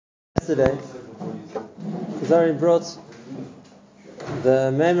Yesterday, Kuzari brought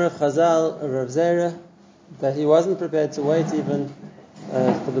the Maimer of Chazal, Rav Zera, that he wasn't prepared to wait even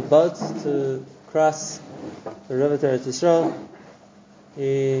for the boat to cross the river to Eretz Yisrael.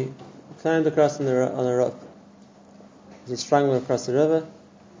 He climbed across on a rope. He strung him across the river.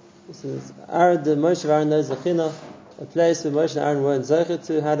 This is Arad the Moshe Aaron knows the Chinuch, a place where Moshe and Aaron weren't Zeicher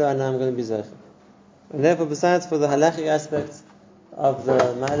to. How do I know I'm going to be Zeicher? And therefore, besides for the halachic aspects of the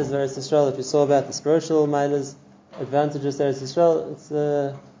Mailas of Eretz Yisrael that we saw about, the spiritual Mailas, advantages of Eretz Yisrael, it's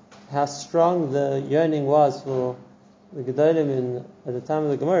how strong the yearning was for the Gedolim at the time of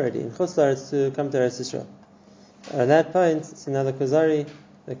the Gemara already, in Chutz La'aretz, to come to Eretz Yisrael. At that point, so now the Kuzari,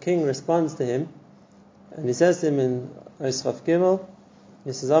 the king, responds to him, and he says to him in Oischav Gimel,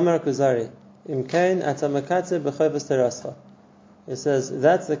 he says, Amar Kuzari, Im Kain Atamakatze B'chovas Terascha. He says,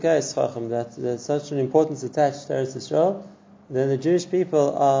 that's the case, Chacham, that there's such an importance attached to Eretz Yisrael, then the Jewish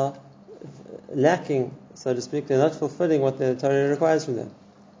people are lacking, so to speak, they're not fulfilling what the Torah requires from them.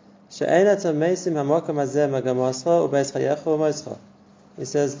 He says,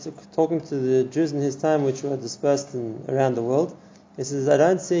 talking to the Jews in his time which were dispersed around the world, he says, I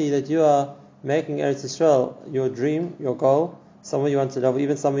don't see that you are making Eretz Yisrael your dream, your goal, somewhere you want to live,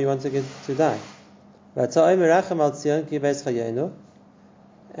 even somewhere you want to get to die. And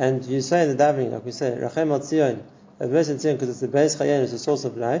you say in the davening, like we say, Rachem al Tzion, because it's the Beis Chayenu, it's the source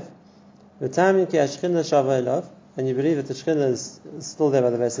of life. And you believe that the Shekhinah is still there by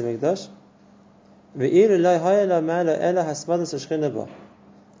the Beis Hamikdash.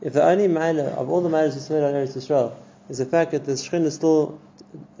 If the only Ma'ala of all the Ma'alas we said on Eretz Yisrael is the fact that the Shekhinah still,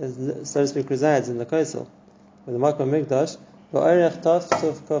 so to speak, resides in the Kosel, in the Makom Mikdash,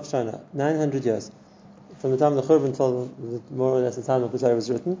 900 years. From the time of the Churban till more or less the time of Kuzari was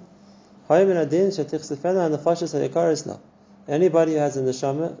written. Anybody who has a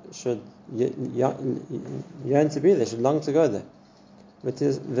neshama should yearn to be there, should long to go there. But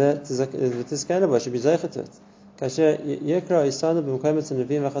this kind of should be zeicher to it.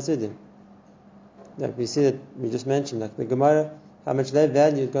 Like we see that we just mentioned, like the Gemara, how much they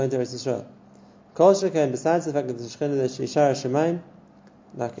valued going to Eretz Yisrael. Besides the fact that the Shekhinah that Shishar Shemaim,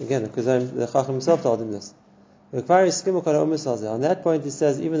 like again, because the Chacham himself told him this. On that point, he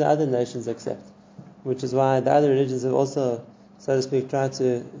says even the other nations accept, which is why the other religions have also, so to speak, tried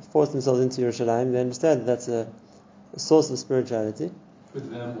to force themselves into Yerushalayim. They understand that that's a source of spirituality. For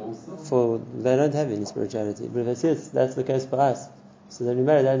them also? They don't have any spirituality. But if that's the case for us, so then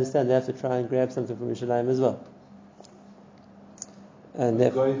they understand they have to try and grab something from Yerushalayim as well. And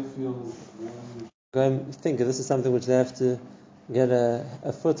the guy feels think this is something which they have to get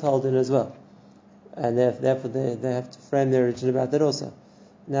a foothold in as well. And therefore they have to frame their religion about that also.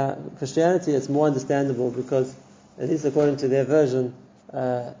 Now, Christianity, it's more understandable because, at least according to their version,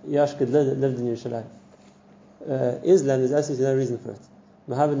 Yashkid lived in Yerushalayim. Islam, there's absolutely no reason for it.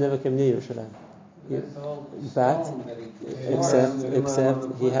 Muhammad never came near Yerushalayim.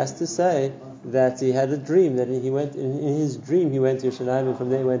 Except he has to say that he had a dream, that he went, in his dream he went to Yerushalayim, and from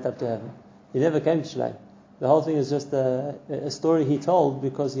there he went up to heaven. He never came to Yerushalayim. The whole thing is just a story he told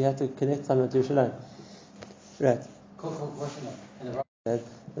because he had to connect someone to Yerushalayim. Right.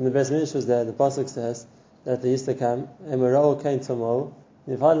 And the Beis Midrash was there. The pasuk says that they used to come, and Mera'u came to Mo,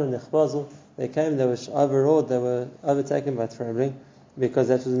 they came, they were overawed, they were overtaken by trembling, because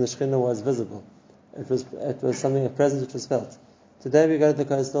that was when the Shekhinah was visible. It was something, a presence which was felt. Today we go to the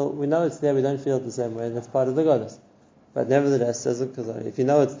coastal, we know it's there, we don't feel it the same way, and that's part of the goddess. But nevertheless, says the Kuzari, if you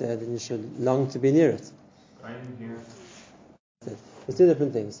know it's there, then you should long to be near it. I am here. There's two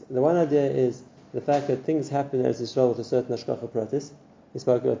different things. The one idea is the fact that things happen in Eretz Yisrael with a certain hashgacha pratis. We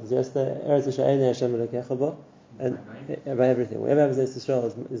spoke about this yesterday. Eretz Yisrael einei Hashem elokecha bo, and by everything. Whatever happens in Eretz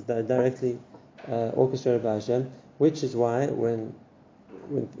Yisrael is directly orchestrated by Hashem, which is why when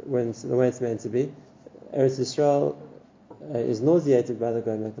the way it's meant to be, Eretz Yisrael is nauseated by the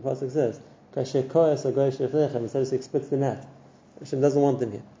goyim, like the pasuk says, kasher koyas agoy sheflechem, so to spits them out. Hashem doesn't want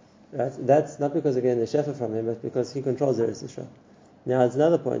them here. Right? That's not because again they're shefa from him, but because he controls Eretz Yisrael. Now it's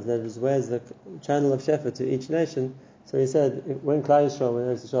another point that is where's the channel of shefa to each nation. So he said when Klal Yisrael, when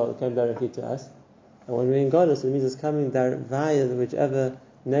Eretz Yisrael, it came directly to us, and when we're in Godless, it means it's coming via whichever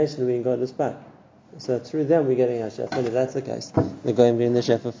nation we're in Godless by. So through them we're getting our shefa. And if that's the case, they're going to be in the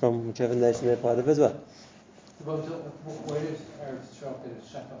shefa from whichever nation they're part of as well. Where does Eretz Yisrael get its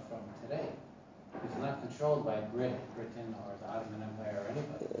shefa from today? It's not controlled by Britain or the Ottoman Empire or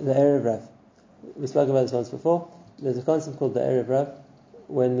anybody. The Erev Rav. We spoke about this once before. There's a concept called the Erev Rav,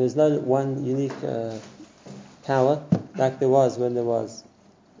 when there's no one unique power, like there was when there was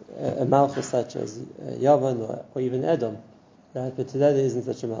a malchus such as Yavan or even Edom. right? But today there isn't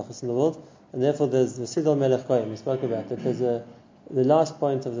such a malchus in the world, and therefore there's the Sidol Melech Goyim. We spoke about that. There's the last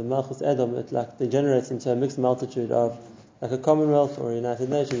point of the Malchus Edom. It like degenerates into a mixed multitude of like a Commonwealth or a United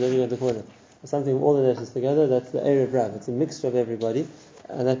Nations, whatever you want to call it, or something of all the nations together. That's the Erev Rav. It's a mixture of everybody,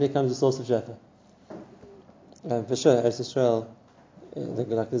 and that becomes a source of shefa. For sure, Eretz Yisrael,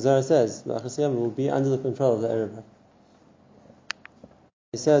 like the Zohar says, will be under the control of the Erev Rav.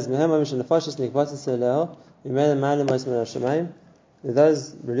 He says,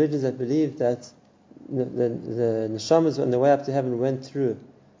 those religions that believe that the neshamas on the way up to heaven went through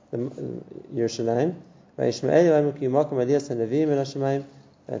Yerushalayim. That's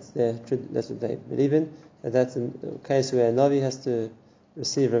what they believe in. That's a case where a Navi has to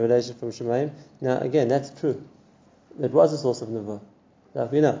receive revelation from Shemayim. Now again, that's true. It was a source of Nevuah.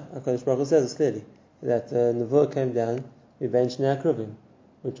 Like we know, HaKadosh Baruch Hu says clearly that Nevuah came down Mibein Shnei HaKruvim,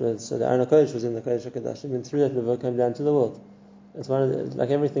 which was, so the Aron HaKodesh was in the Kodesh HaKodashim, and through that Nevuah came down to the world. It's one of the, like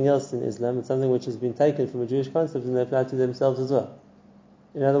everything else in Islam, it's something which has been taken from a Jewish concept and they apply to themselves as well.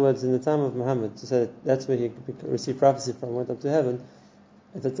 In other words, in the time of Muhammad, to say that that's where he received prophecy from, went up to heaven,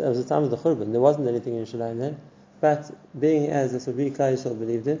 it was the time of the Khurban. There wasn't anything in Yerushalayim then, but being as that's what we Klal Yisrael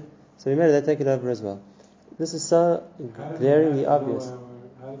believed in, so we made that take it over as well. This is so glaringly obvious.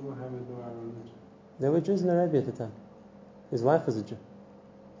 How did Muhammad know our religion? There were Jews in Arabia at the time. His wife was a Jew.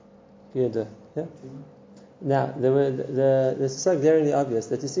 Yeah. Now, this is so glaringly obvious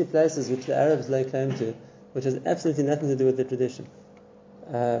that you see places which the Arabs lay claim to, which has absolutely nothing to do with their tradition.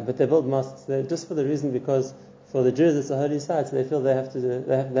 But they build mosques just for the reason because for the Jews it's a holy site, so they feel they have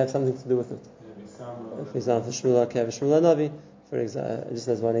something to do with it. For example, Shmuel Navi, for example, just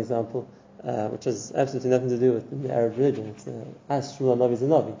as one example, which has absolutely nothing to do with the Arab religion. It's as Shmuel Navi is a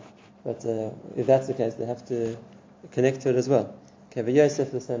Navi, but if that's the case, they have to connect to it as well. Kever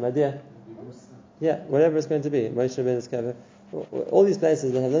Yosef, the same idea. Yeah, whatever it's going to be. Moshe Rabbeinu's Kever. All these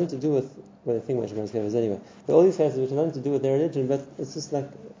places that have nothing to do with, well, I think Moshe Rabbeinu's Kever is anyway. But all these places which have nothing to do with their religion, but it's just like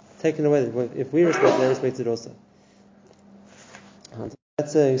taken away. If we respect, they respect it also.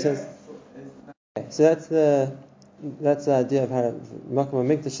 That's he says. Okay, so that's the idea of how Makom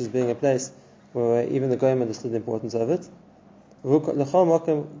HaMikdash as being a place where even the Goyim understood the importance of it.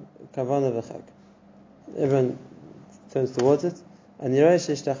 Everyone turns towards it. And now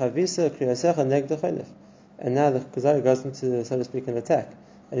the Kuzari goes into, so to speak, an attack.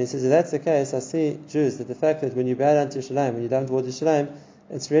 And he says, if that's the case, I see Jews, that the fact that when you bow down to Yerushalayim, when you down towards Yerushalayim,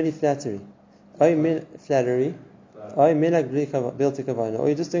 it's really flattery. Or you're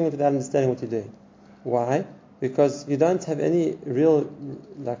just doing it without understanding what you're doing. Why? Because you don't have any real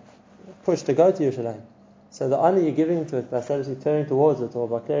push to go to Yerushalayim. So the honor you're giving to it by so to speak turning towards it or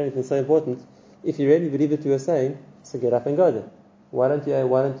by declaring it is so important, if you really believe what you are saying, so get up and go there. Why don't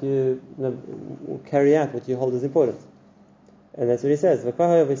you carry out what you hold as important? And that's what he says.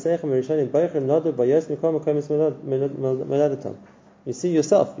 You see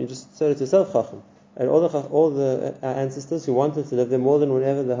yourself, you just said it yourself, Chacham. And all the ancestors who wanted to live there more than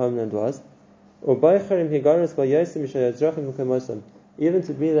whatever their homeland was. Even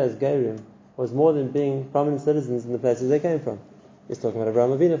to be there as Gerim was more than being prominent citizens in the places they came from. He's talking about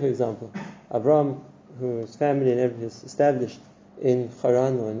Abraham Avinu, for example. Abraham, whose family and everything is established in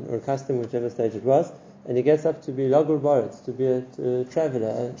Haran or Custom, whichever stage it was, and he gets up to be Lagur Baritz, to be a traveler,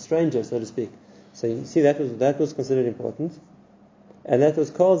 a stranger, so to speak. So you see that was considered important, and that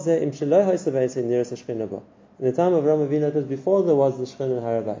was called the Imshaloi Hoysavais in nearest Shechinah. In the time of Avraham Avinu, it was before there was the Shechinah and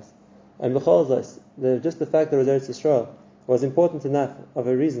Harabais. And B'chol Zos, just the fact that it was Eretz Yisrael was important enough of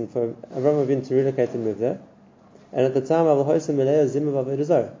a reason for Avraham Avinu to relocate and move there. And at the time, Al Hoysam Melei Zimav Avodah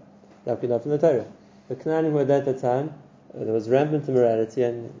Zarah, like we know from the Torah. The Canaanim were there at the time. There was rampant immorality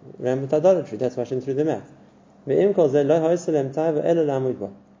and rampant idolatry. That's why Hashem threw them out.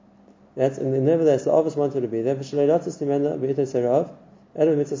 That's, and nevertheless, the office wanted to be there.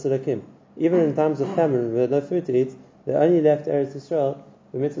 Even in times of famine, with no food to eat, they only left Eretz Yisrael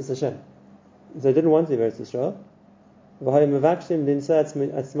for mitzvahs Hashem. So they didn't want to leave Eretz Yisrael.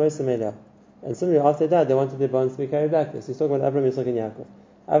 And similarly, after they died, they wanted their bones to be carried back. So he's talking about Abraham, Yitzchak, and Yaakov.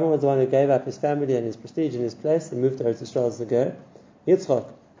 Abraham was the one who gave up his family and his prestige and his place and moved to Eretz Yisrael as the Ger. Yitzchak,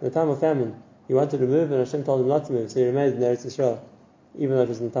 in the time of famine, he wanted to move and Hashem told him not to move, so he remained in Eretz Yisrael, even though it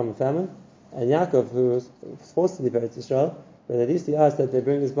was in the time of famine. And Yaakov, who was forced to leave Eretz Yisrael, but at least he asked that they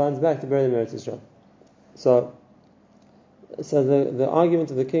bring his bones back to bury them in Eretz Yisrael. So the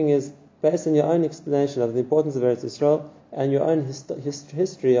argument of the king is based on your own explanation of the importance of Eretz Yisrael and your own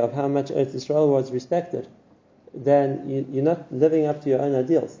history of how much Eretz Yisrael was respected. Then you're not living up to your own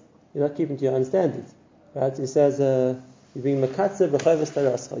ideals. You're not keeping to your own standards. Right? He says, you're being makatzer b'chovos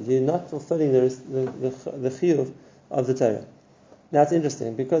Torah. You're not fulfilling the chiyuv of the Torah. Now it's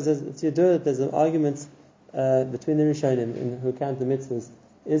interesting because there's an argument between the Rishonim who count the mitzvahs.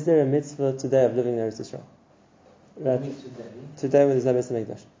 Is there a mitzvah today of living in Eretz Yisrael? Right. Today when there's no Beis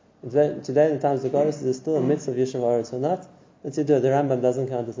Hamikdash. Today in the times of the Goddess, there's still a mitzvah of Yishuv Haaretz or not. Let's do it. The Rambam doesn't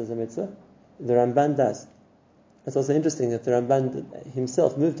count this as a mitzvah. The Ramban does. It's also interesting that the Ramban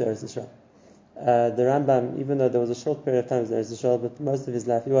himself moved to Eretz Yisrael. The Rambam, even though there was a short period of time in Eretz Yisrael, but most of his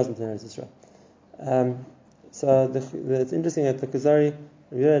life he wasn't in Eretz Yisrael. So it's interesting that the Kuzari,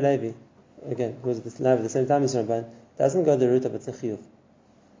 Rabbi Yehuda Levi, again, who was at the same time as Ramban, doesn't go the route of a tzechiyuv.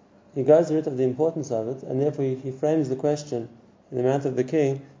 He goes the route of the importance of it, and therefore he frames the question in the mouth of the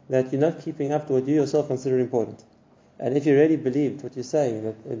king that you're not keeping up to what you yourself consider important. And if you really believed what you're saying,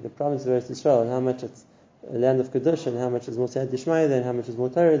 that in the province of Eretz Yisrael, and how much it's a land of Kedusha, and how much is more Siyat Dishmaya there, and how much is more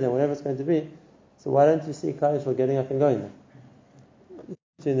Torah there, whatever it's going to be, so why don't you see Kaddish for getting up and going there?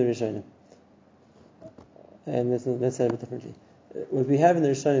 Between the Rishonim. And let's say it a bit differently. What we have in the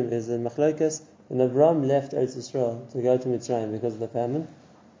Rishonim is in Machlokes, when Avram left Eretz Yisrael to go to Mitzrayim because of the famine,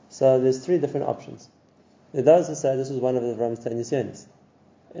 so there's three different options. There are those who say this was one of Avram's 10 Nisyonis.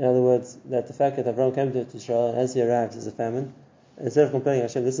 In other words, that the fact that Avram came to Israel and as he arrives is a famine, and instead of complaining,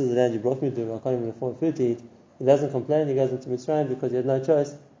 Hashem, this is the land you brought me to, I can't even afford food to eat, he doesn't complain, he goes into Mitzrayim because he had no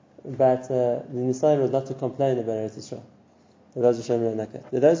choice, but the Nisayan was not to complain about Eretz Yisrael. So those Rishonim learn like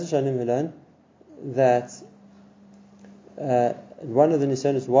that. There are those Rishonim who learn that one of the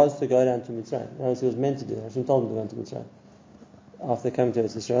Nisyonis was to go down to Mitzrayim. In other words, he was meant to do it. Hashem told him to go into Mitzrayim after coming to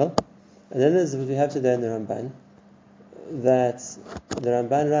Eretz Yisrael. And then there's what we have today in the Ramban, that the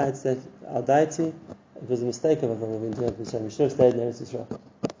Ramban writes that al daiti, it was a mistake of Avram Avinu to go to Mitzrayim. He should have stayed in Eretz Yisrael.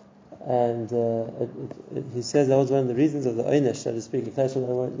 And he says that was one of the reasons of the Oynesh, so to speak. He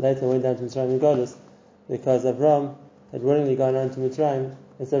later went down to Mitzrayim and Goddess, because Avram had willingly gone down to Mitzrayim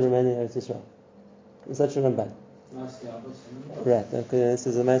instead of remaining in Eretz Yisrael. It's such a Ramban. Right, this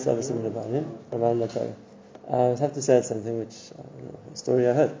is a nice of a similar Ramban. I have to say something which, a story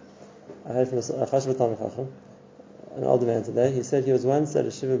I heard. I heard from a Chashva Talmid Chacham, an older man today. He said he was once at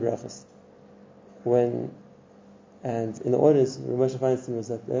a Shiva Brachas and in the audience, Moshe Feinstein was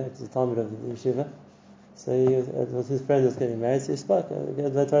up there. It was a Talmud of the Yeshiva. So it was his friend was getting married, so he spoke. He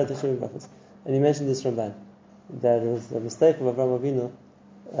had Torah to Shiva Brachas, and he mentioned this Ramban, that it was a mistake of Avraham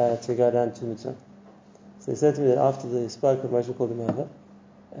Avinu to go down to Mitzrayim. So he said to me that after he spoke, Moshe called him over,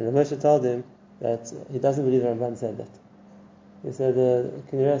 and Moshe told him that he doesn't believe the Ramban said that. He said,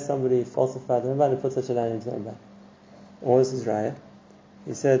 can you hear somebody falsify the Ramban and put such a line into the Ramban? All this is Raya.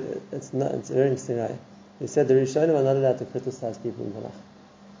 He said, it's a very interesting Raya. He said the Rishonim are not allowed to criticize people in Tanakh.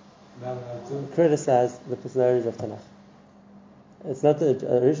 Not allowed to? Criticize the personalities of Tanakh. It's not the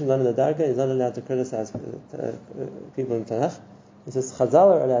Rishon Lon in the Darga is not allowed to criticize people in Tanakh. He says Chazal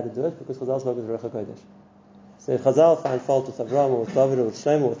are allowed to do it because Chazal spoke with Ruach HaKodesh. So if Chazal find fault with Avraham or with David or with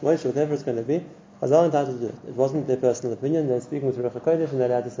Shlomo or with Moshe, whatever it's going to be, Chazal are entitled to do it. It wasn't their personal opinion. They're speaking with Ruach HaKodesh and they're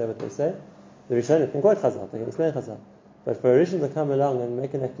allowed to say what they say. The Rishonim can quote Chazal, they can explain Chazal. But for a Rishon to come along and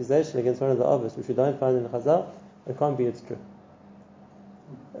make an accusation against one of the Avos, which we don't find in Chazal, it can't be it's true.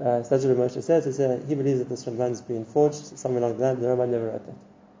 So that's what Moshe says. He believes that this Ramban is being forged, somewhere along the line. The Ramban never wrote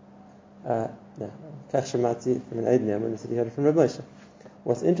that. Kach Shemati from an Eidnei, when he said he heard it from Rabbi Moshe.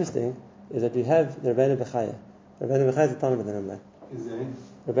 What's interesting is that we have the Rabbeinu Bechaya. Rabbeinu Bechaya is the Talmud of the Ramban. Is it?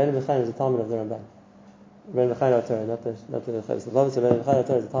 Rabbeinu Bechaya is the Talmud of the Ramban. Rabbeinu Bechaya Torah, not the Chavos. The Rabbeinu Bechaya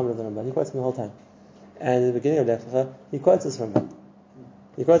Torah is the Talmud of the Ramban. He quotes him the whole time. And in the beginning of Lech Lecha, he quotes this Ramban.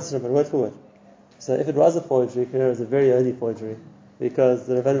 He quotes this Ramban word for word. So if it was a forgery, it was a very early forgery, because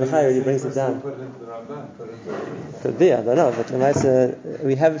the Rabbeinu Bechaya already brings it down. Put it into the Ramban. Could be, I don't know. But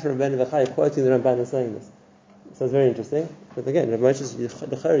we have it from Rabbeinu Bechaya quoting the Ramban and saying this. So it's very interesting. But again, Rabbi Moshe's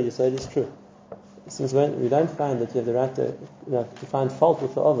L'chari Yisrael is true. Since when we don't find that you have the right to find fault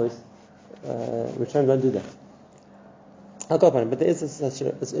with the others, Rishonim don't do that. I'll go upon it, but there is such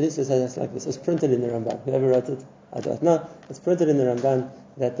it is like this. It's printed in the Ramban. Whoever wrote it, I don't know. It's printed in the Ramban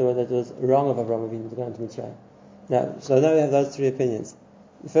that was wrong of Avraham Avinu to go into Mitzrayim. Now we have those three opinions.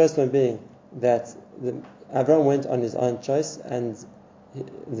 The first one being that Avraham went on his own choice, and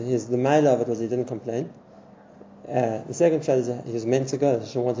the mile of it was he didn't complain. The second shot is that he was meant to go,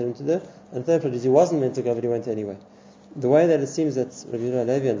 Hashem wanted him to do. And the third shot is he wasn't meant to go, but he went anyway. The way that it seems that Rabbi Yehuda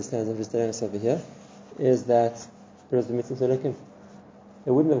Levi understands, I'm just telling us over here, is that it was the mitzvah Sulakim.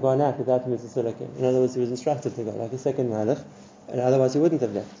 It wouldn't have gone out without the mitzvah Sulakim. In other words, he was instructed to go, like a second Malach, and otherwise he wouldn't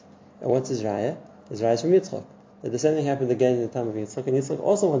have left. And what's his Raya? His Raya is from Yitzchak. The same thing happened again in the time of Yitzchak, and Yitzchak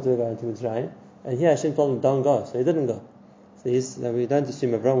also wanted to go into Mitzrayim, and here Hashem told him, don't go, so he didn't go. So we don't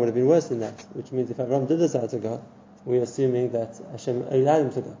assume Avram would have been worse than that, which means if Avram did decide to go, we're assuming that Hashem allowed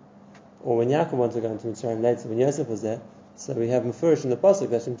him to go. Or when Yaakov wanted to go into Mitzrayim later, when Yosef was there, So we have Mefurish in the pasuk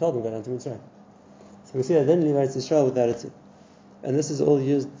that Hashem told them go down to Mitzrayim. So we see that they didn't leave Eretz Yisrael without it too. And this is all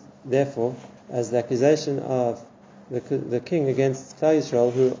used, therefore, as the accusation of the king against Klal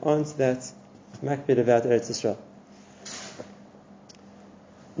Yisrael who aren't that makpid about Eretz Yisrael.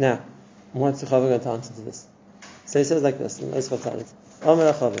 Now, what's the Chava going to answer to this? So he says like this, in Ois Chavtalit,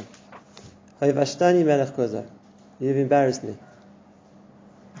 Omer HaChavim, Hayvashtani melech kozar, you've embarrassed me.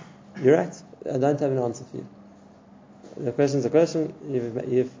 You're right, I don't have an answer for you. The question's a question,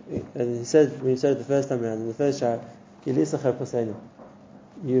 and he said, when you said it the first time around, in the first shah,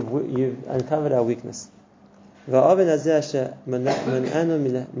 you've uncovered our weakness. And this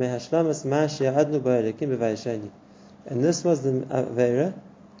was the Aveira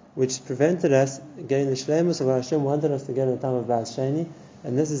which prevented us getting the Shleimus of what Hashem wanted us to get in the time of Ba'al Sheni,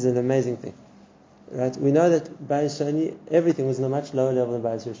 and this is an amazing thing. Right? We know that Ba'al Sheni, everything was on a much lower level than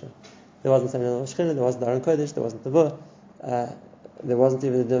Ba'al Shushan. There wasn't the same level of Shechina, there wasn't the Aron Kodesh, there wasn't the Bo, there wasn't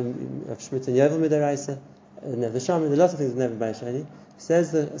even the of Shmit and Yovel Midaraisa, the Sham, there are lots of things that never Ba'al Sheni.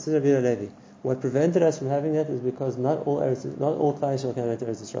 Says Rabbi Levi, what prevented us from having that is because not all Klal Yisrael came back to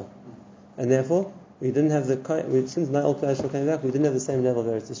Eretz Yisrael, and therefore we didn't have since not all Klal Yisrael came back, we didn't have the same level of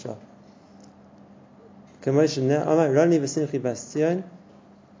Eretz Yisrael.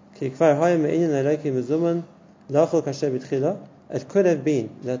 It could have been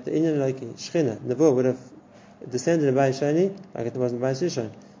that the Inyan Eloki, Shechina, Nevuah would have descended in Ba'al Sheni, like it was in Ba'al Shushan.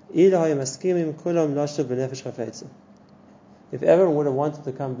 If everyone would have wanted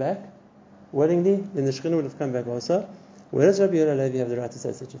to come back willingly, then the Shekhinah would have come back also. Where does Rabbi Yehuda Levi have the right to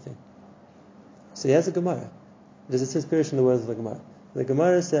say such a thing? So he has a Gemara. There's a Spirit in the words of the Gemara. The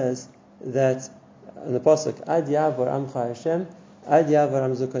Gemara says that in the pasuk, Ad Yavor Amcha Hashem, Ad Yavor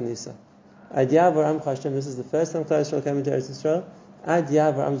Am Zukanisa. Ad Yavor Amcha Hashem. This is the first time Klal Yisrael came into Eretz Yisrael. Ad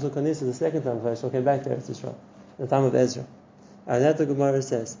Yavor Am Zukanisa. The second time Klal Yisrael came back to Eretz Yisrael, the time of Ezra. And that the Gemara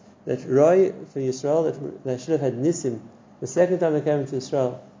says that Roy for Yisrael that they should have had Nisim the second time they came into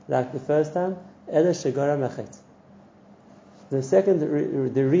Israel, like the first time, Ela Shegara Machet. The second,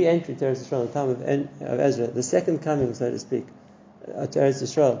 the re-entry to Eretz Yisrael, the time of Ezra, the second coming, so to speak, to Eretz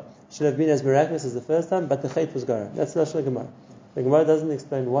Yisrael, should have been as miraculous as the first time, but the Chet was Gara. That's Lashon Gemara. The Gemara doesn't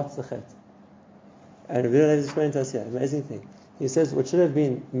explain what's the Chet. And Rabbi Levi explained to us here, amazing thing. He says what should have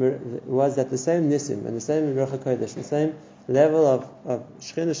been was that the same Nisim and the same Ruach HaKodesh, the same level of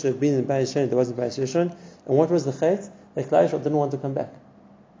Shechina should have been in Ba'al Sheni, there wasn't Ba'al Shushan. And what was the Chet? The Klal Yisrael didn't want to come back.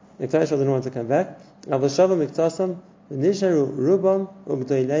 Avoshavam Miktasam Nisharu Rubam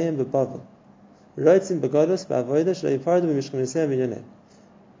Ugdoileim Bebavel Roitzim Begodus Beavoidah Shlo Yipardu B'Mishkanisei Milyonei.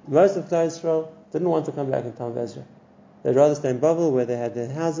 Most of Klal Yisrael didn't want to come back in time of Ezra. They'd rather stay in Bavel, where they had their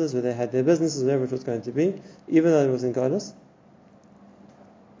houses, where they had their businesses, wherever it was going to be, even though it was in Godus.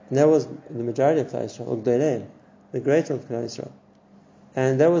 And that was the majority of Klal Yisrael, Ugdoileim, the greater of Klal Yisrael.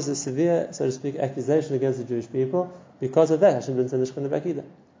 And that was a severe, so to speak, accusation against the Jewish people. Because of that, Hashem didn't send the Shekhinah back either.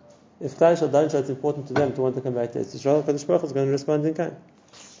 If Klal Yisrael don't show it's important to them to want to come back to Israel, Kadosh Baruch Hu is going to respond in kind.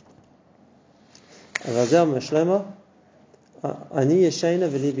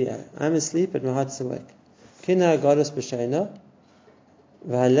 I'm asleep, but my heart is awake. Kina Gadus b'Sheina,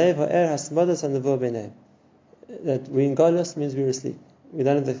 v'Halev ha'er hasmadas ha'nevuah b'nei. That we in Gadus means we're asleep. We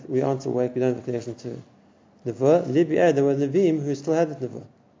aren't awake. We don't have a connection to Nevuah. Libi there were Nevi'im who still had the Nevuah.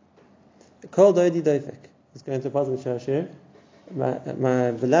 Kol doidi doifek. It's going to Pasuk Shashir.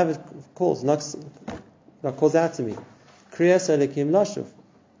 My beloved calls out to me. Kriyas Elikim Lashuv.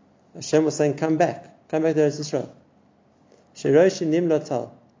 Hashem was saying, come back to Eretz Yisrael. Shiroshi Nimlo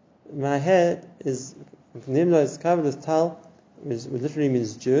Tal. My head is Nimlo is covered with Tal, which literally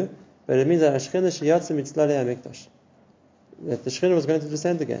means Jew, but it means that Ashchina Shiyatsa Mitzlalei HaMikdash, that the Shechina was going to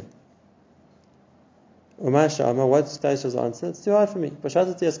descend again. What's Klal Yisrael's answer? It's too hard for me. I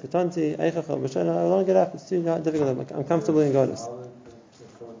don't get up. It's too difficult. I'm comfortable in Godus.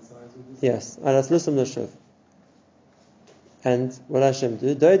 Yes. And what Hashem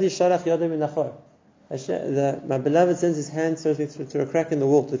do? My beloved sends his hand through a crack in the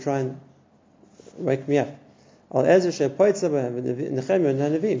wall to try and wake me up. Hashem sent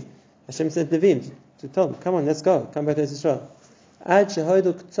Nevi'im to tell them, come on, let's go. Come back to Israel.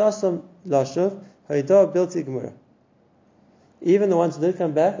 Even the ones who did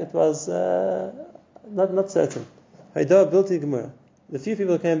come back, it was not certain. The few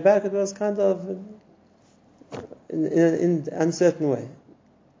people who came back, it was kind of in an uncertain way.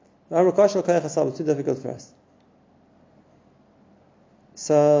 Too difficult for us.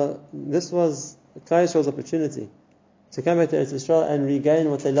 So this was Klal Yisrael's opportunity to come back to Eretz Yisrael and regain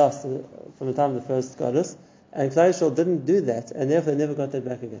what they lost from the time of the first Gadus, and Klal Yisrael didn't do that, and therefore they never got that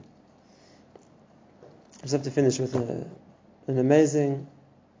back again. I just have to finish with an amazing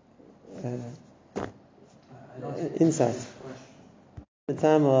insight. The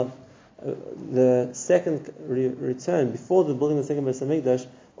time of the second return, before the building of the second Beis Hamikdash,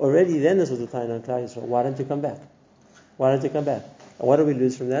 already then this was the time on Klal Yisrael. Why don't you come back? Why don't you come back? And what do we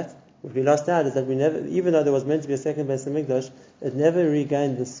lose from that? What we lost out is that we never, even though there was meant to be a second Beis Hamikdash, it never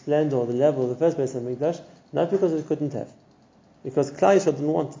regained the splendor or the level of the first Beis Hamikdash, not because it couldn't have. Because Klal Yisrael didn't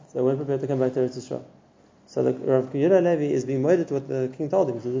want it. They weren't prepared to come back to Eretz Yisrael. So the Rav Yehuda Levi is being molded to what the king told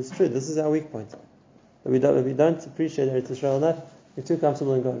him. So it's true. This is our weak point. But we don't appreciate Eretz Yisrael enough. We're too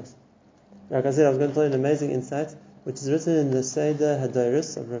comfortable in Golos. Like I said, I was going to tell you an amazing insight, which is written in the Seder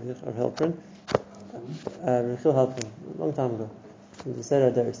Hadayrus of Rav Halpern, Rav Halpern, a long time ago. The Seder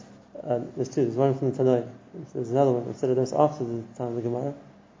Hadayrus. There's two. There's one from the Tanoi. There's another one, the Seder Hadayrus after the time of the Gemara.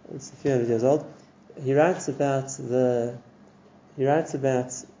 It's a few hundred years old. He writes about the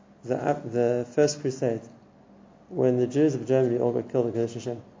First Crusade, when the Jews of Germany all got killed at Kedush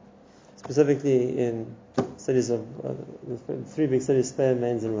Hashem. Specifically in cities of the three big cities, Speyer,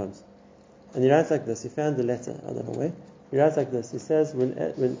 Mainz, and Worms. And he writes like this. He found the letter, I don't know where. He writes like this. He says, when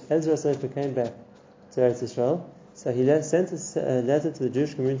Ezra Sofer came back to Eretz Yisrael, so he sent a letter to the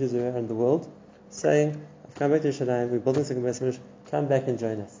Jewish communities around the world, saying, I've come back to Yerushalayim, we're building second Beis Hamikdash, come back and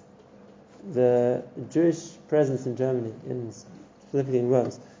join us. The Jewish presence in Germany, specifically in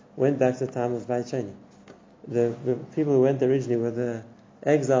Worms, went back to the time of Beit Sheni. The people who went there originally were the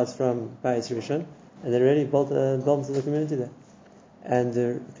exiles from Beit Rishon, and they already built into the community there. And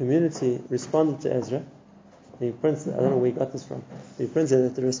the community responded to Ezra. He prints, I don't know where he got this from. He printed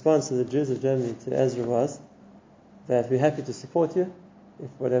that the response of the Jews of Germany to Ezra was that we're happy to support you, if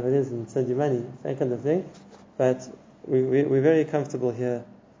whatever it is, and send you money, that kind of thing. But we're very comfortable here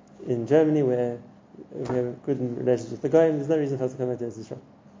in Germany, where we have a good relationship with the Goyim. There's no reason for us to come back to Israel.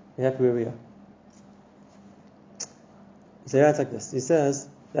 We're happy where we are. So he writes like this. He says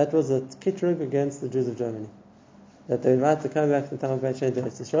that was a kitrug against the Jews of Germany, that they invited to come back to the time of Beit Sheni to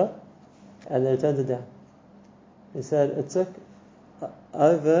Eretz Yisrael, and they turned it down. He said it took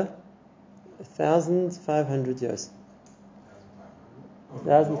over 1,500 years.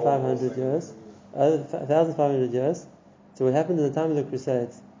 1,500 years. Over 1,500 years. So what happened at the time of the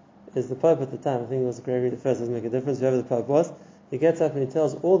Crusades is the Pope at the time, I think it was Gregory the First, doesn't make a difference, whoever the Pope was, he gets up and he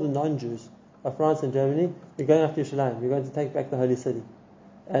tells all the non-Jews of France and Germany, you're going after Yerushalayim, you're going to take back the holy city.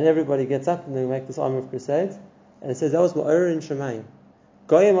 And everybody gets up and they make this army of crusades, and it says that was Ma'or in Shemayim.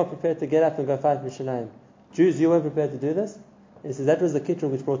 Goyim are prepared to get up and go fight Yerushalayim. Jews, you weren't prepared to do this? And he says that was the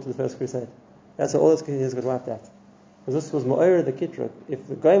kitrug which brought to the first crusade. That's why all those years got wiped out. Because this was Ma'or the kitrug. If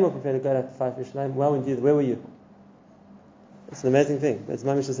the Goyim were prepared to go out to fight Yerushalayim, where were you? It's an amazing thing. It's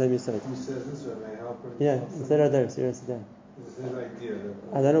mamish the same you said. Who says this one may help him? Yeah, instead of there, seriously there. It's his idea.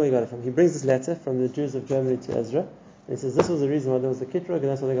 I don't know where he got it from. He brings this letter from the Jews of Germany to Ezra, and he says this was the reason why there was the kitrug, and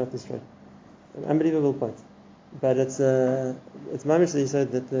that's why they got destroyed. An unbelievable point. But it's mamish that he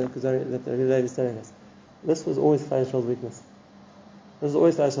said that the Levi is telling us. This was always Klal Yisrael's weakness.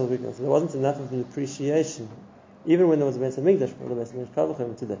 There wasn't enough of an appreciation, even when there was a Beis Hamikdash, for the Beis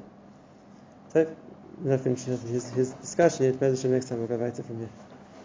Hamikdash today. So, we'll finish his discussion. Next time we'll go right from here.